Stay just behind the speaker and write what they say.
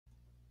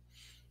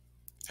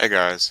Hey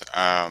guys,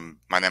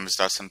 my name is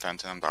Dustin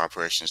Fenton. I'm the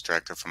operations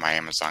director for my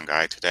Amazon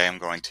Guy. Today I'm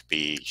going to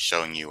be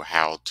showing you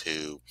how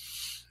to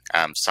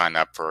sign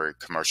up for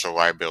commercial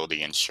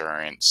liability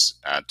insurance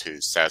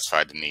to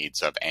satisfy the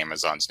needs of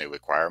Amazon's new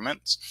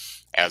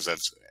requirements. As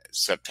of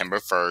September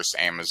 1st,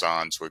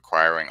 Amazon's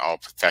requiring all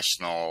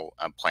professional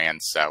plan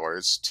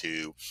sellers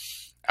to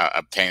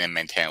obtain and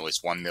maintain at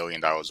least $1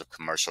 million of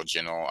commercial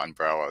general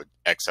umbrella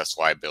excess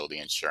liability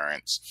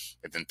insurance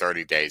within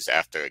 30 days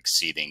after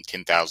exceeding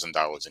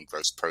 $10,000 in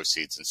gross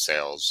proceeds and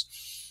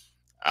sales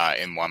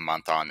in 1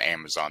 month on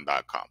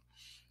Amazon.com.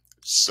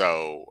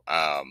 So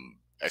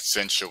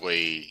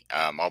essentially,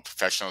 all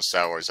professional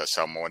sellers that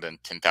sell more than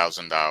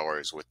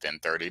 $10,000 within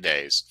 30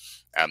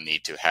 days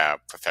need to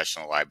have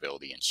professional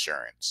liability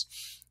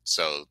insurance.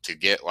 So to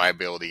get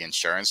liability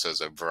insurance,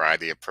 there's a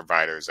variety of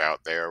providers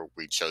out there.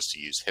 We chose to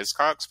use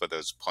Hiscox, but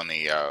there's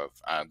plenty of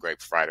great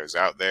providers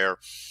out there.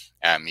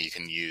 You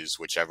can use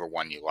whichever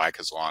one you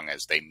like as long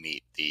as they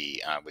meet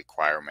the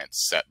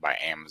requirements set by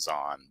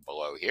Amazon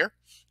below here.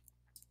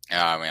 And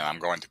I'm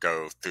going to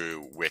go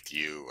through with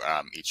you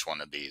each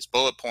one of these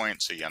bullet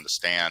points so you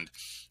understand,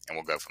 and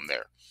we'll go from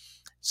there.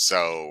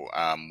 So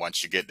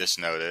once you get this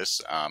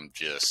notice,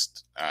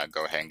 just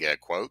go ahead and get a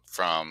quote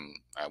from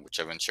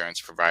whichever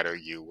insurance provider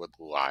you would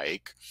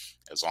like,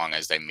 as long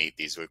as they meet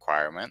these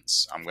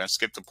requirements. I'm going to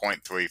skip to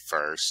point 3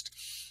 first.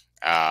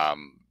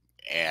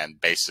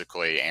 And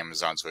basically,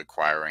 Amazon's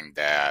requiring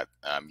that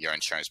your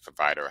insurance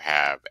provider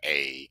have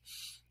a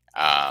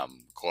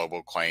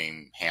global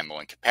claim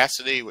handling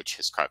capacity, which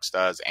Hiscox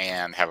does,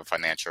 and have a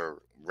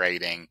financial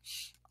rating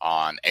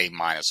on A-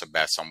 or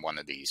best on one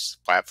of these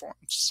platforms.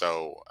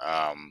 So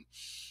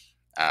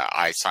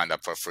I signed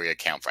up for a free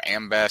account for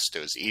Ambest. It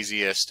was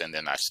easiest, and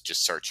then I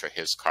just searched for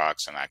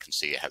Hiscox, and I can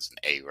see it has an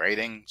A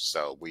rating.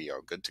 So we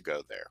are good to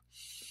go there.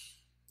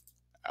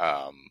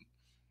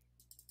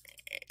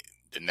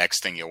 The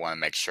next thing you'll want to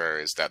make sure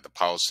is that the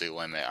policy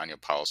limit on your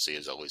policy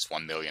is at least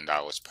 $1 million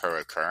per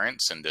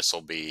occurrence, and this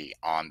will be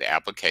on the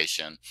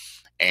application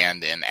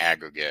and in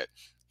aggregate,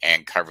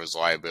 and covers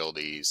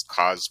liabilities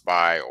caused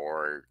by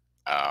or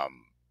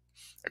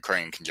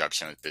occurring in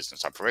conjunction with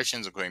business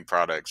operations, including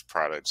products,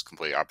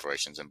 complete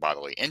operations, and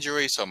bodily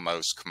injury. So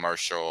most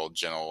commercial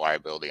general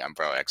liability,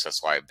 umbrella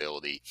excess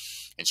liability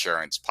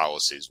insurance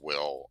policies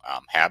will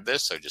have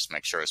this. So just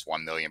make sure it's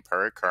 1 million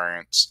per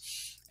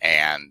occurrence,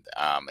 and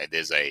it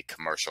is a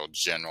commercial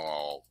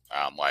general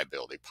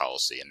liability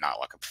policy and not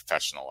like a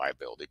professional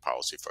liability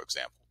policy, for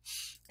example.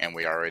 And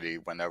we already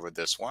went over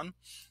this one.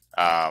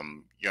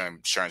 Your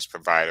insurance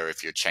provider,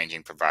 if you're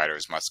changing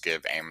providers, must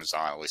give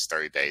Amazon at least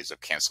 30 days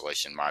of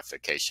cancellation,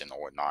 modification,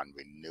 or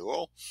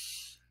non-renewal.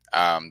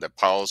 The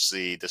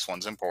policy, this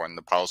one's important,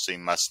 the policy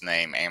must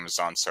name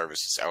Amazon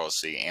Services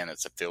LLC and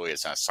its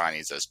affiliates and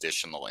assignees as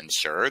additional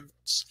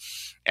insureds.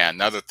 And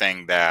another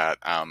thing that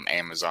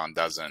Amazon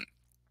doesn't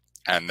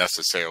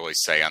necessarily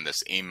say on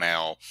this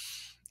email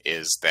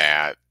is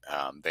that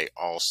they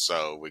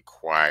also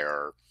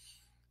require,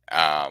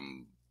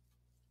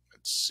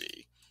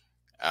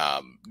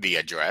 the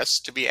address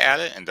to be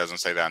added, and doesn't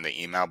say that on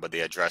the email, but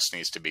the address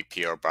needs to be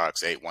P.O.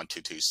 Box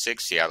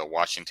 81226, Seattle,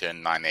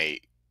 Washington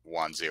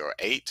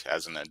 98108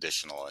 as an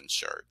additional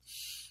insured.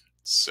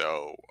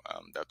 So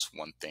that's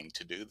one thing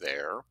to do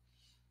there.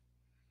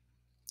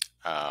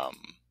 Let's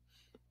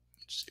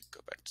see,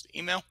 go back to the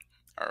email.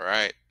 All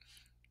right.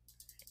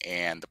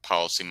 And the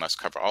policy must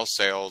cover all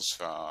sales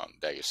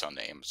that you sell on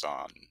the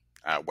Amazon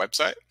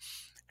website.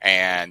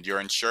 And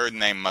your insured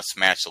name must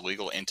match the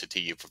legal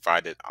entity you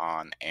provided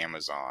on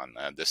Amazon.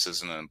 This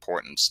is an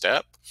important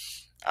step.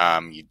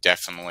 You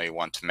definitely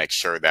want to make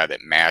sure that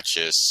it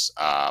matches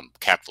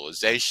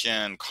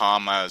capitalization,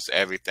 commas,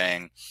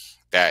 everything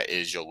that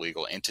is your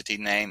legal entity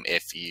name.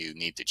 If you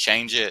need to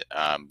change it,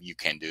 you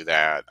can do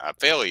that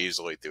fairly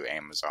easily through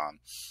Amazon.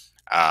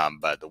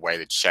 But the way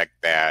to check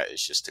that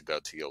is just to go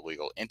to your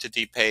legal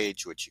entity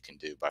page, which you can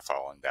do by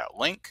following that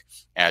link.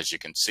 As you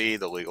can see,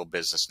 the legal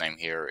business name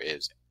here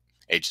is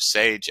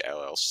HSH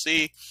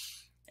LLC,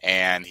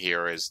 and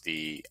here is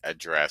the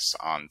address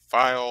on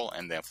file.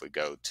 And then if we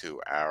go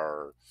to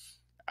our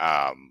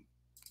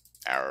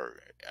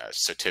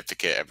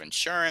certificate of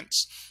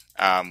insurance,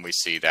 we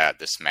see that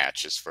this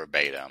matches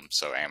verbatim.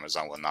 So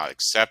Amazon will not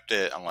accept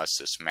it unless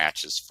this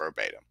matches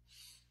verbatim.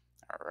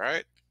 All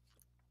right.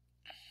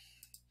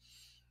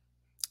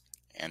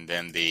 And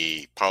then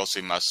the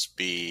policy must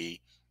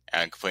be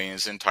completed in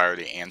its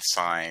entirety and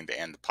signed,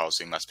 and the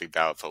policy must be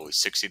valid for at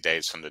least 60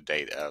 days from the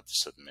date of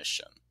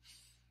submission.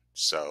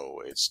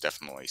 So it's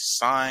definitely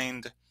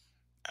signed.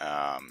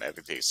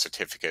 Everything,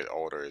 certificate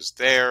order is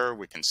there.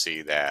 We can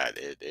see that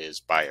it is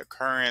by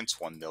occurrence,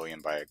 1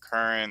 million by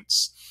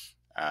occurrence,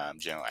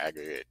 general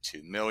aggregate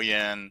 2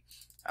 million.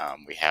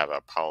 We have a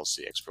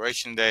policy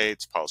expiration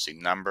dates, policy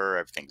number,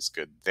 everything's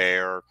good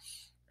there.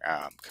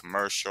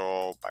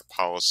 Commercial by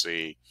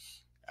policy.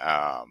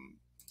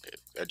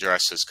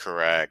 Address is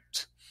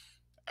correct.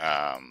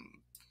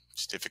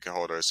 certificate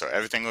holder. So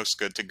everything looks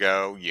good to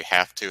go. You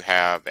have to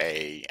have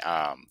a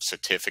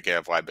certificate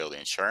of liability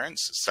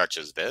insurance, such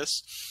as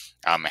this.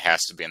 It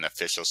has to be an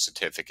official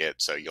certificate,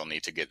 so you'll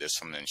need to get this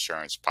from the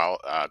insurance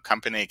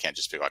company. It can't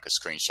just be like a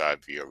screenshot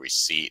of your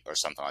receipt or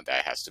something like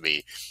that. It has to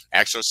be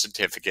actual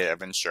certificate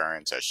of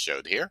insurance as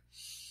showed here.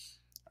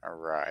 All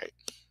right.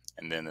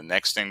 And then the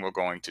next thing we're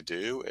going to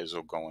do is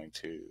we're going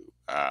to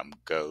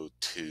go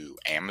to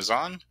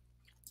Amazon,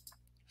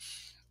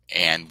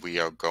 and we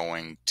are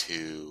going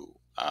to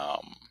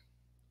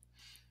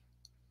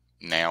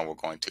now we're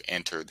going to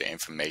enter the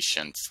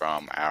information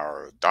from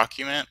our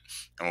document,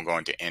 and we're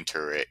going to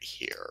enter it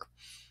here.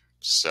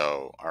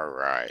 So, all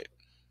right,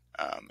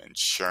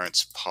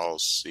 insurance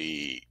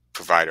policy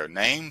provider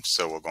name.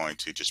 So we're going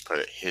to just put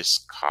it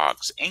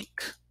Hiscox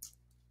Inc.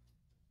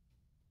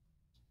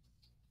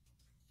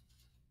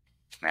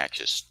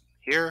 Matches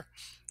here.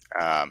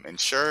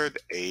 Insured,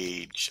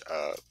 age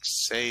of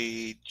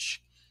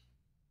Sage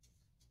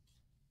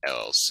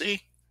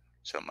LLC.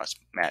 So it must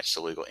match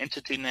the legal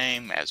entity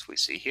name as we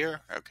see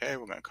here. Okay,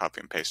 we're going to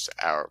copy and paste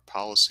our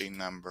policy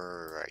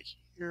number right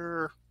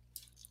here.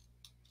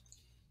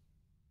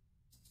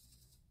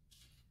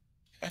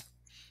 Okay.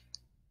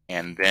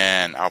 And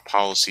then our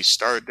policy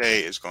start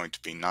date is going to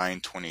be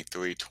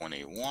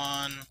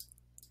 9/23/21.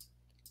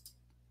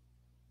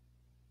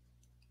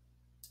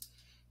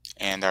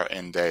 And our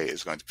end date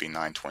is going to be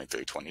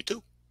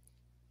 9/23/22.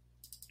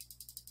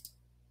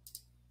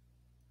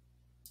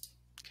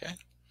 Okay.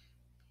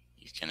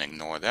 You can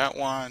ignore that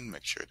one.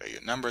 Make sure that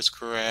your number is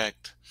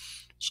correct.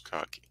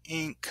 Hiscox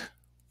Inc.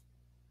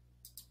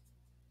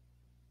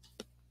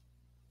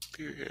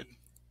 Period.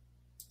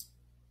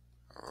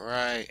 All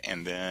right.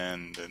 And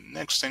then the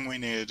next thing we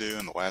need to do,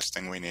 and the last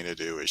thing we need to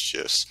do, is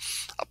just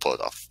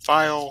upload a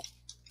file.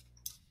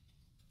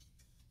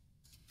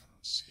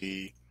 Let's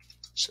see.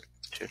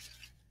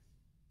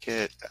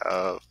 Certificate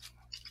of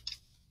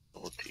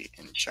liability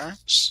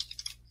insurance.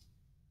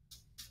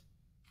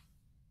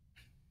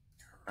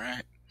 All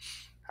right.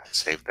 I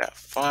saved that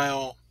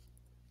file.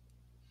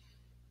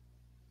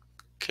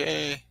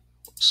 Okay.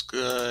 Looks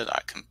good.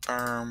 I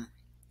confirm.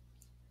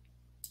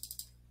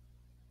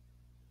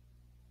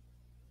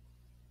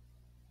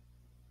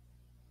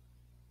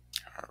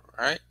 All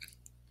right.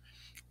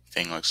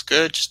 Everything looks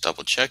good. Just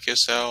double check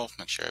yourself.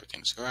 Make sure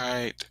everything's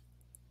right.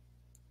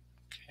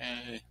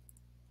 Okay.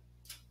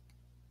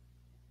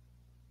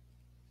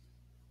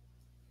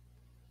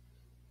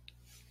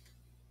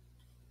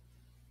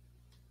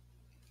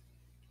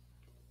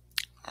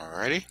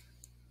 Alrighty.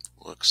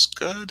 Looks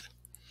good.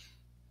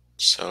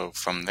 So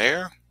from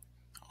there,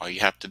 all you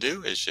have to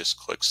do is just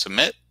click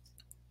submit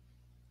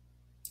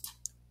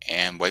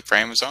and wait for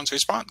Amazon's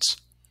response.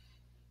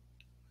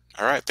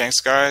 All right,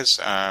 thanks guys.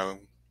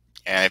 And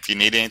if you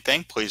need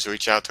anything, please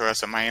reach out to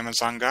us at My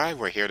Amazon Guy.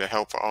 We're here to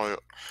help all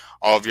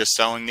of your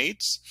selling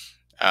needs.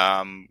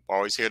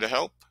 Always here to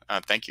help.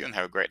 Thank you and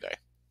have a great day.